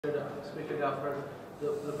Especially after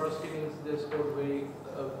the first innings, they scored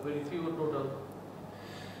very few total.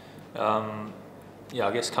 Yeah,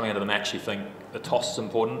 I guess coming into the match, you think the toss is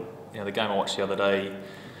important. You know, the game I watched the other day,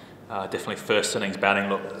 definitely first innings batting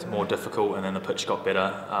looked more difficult, and then the pitch got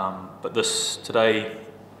better. But today,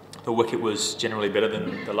 the wicket was generally better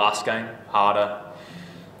than the last game, harder.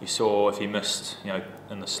 You saw if he missed,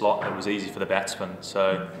 in the slot, it was easy for the batsman.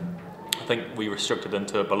 So I think we restricted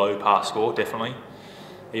into a below par score, definitely.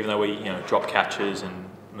 Even though we, dropped catches and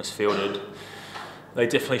misfielded, they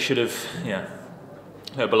definitely should have,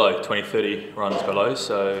 below 20, 30 runs below.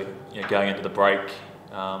 So, going into the break,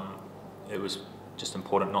 it was just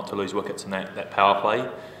important not to lose wickets in that power play,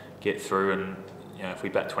 get through, and if we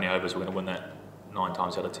bat 20 overs, we're going to win that 9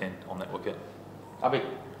 times out of 10 on that wicket. Abhi.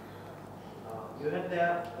 You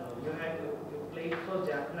played for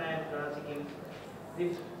Jaffna and Karachi Kings.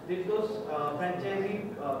 Did those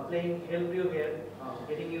franchisee playing help you here,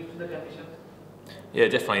 getting used to the conditions? Yeah,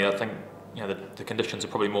 definitely. I think the conditions are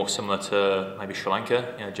probably more similar to maybe Sri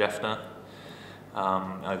Lanka. Jaffna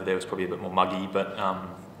over there was probably a bit more muggy, but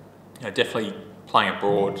definitely playing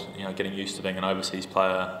abroad. Getting used to being an overseas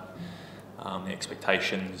player, the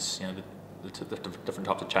expectations, the different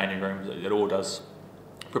types of changing rooms. It all does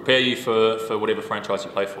prepare you for whatever franchise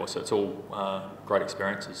you play for. So it's all great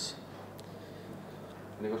experiences.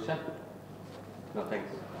 Any question? No,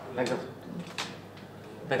 thanks. Thanks.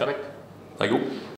 Thanks, Thank you.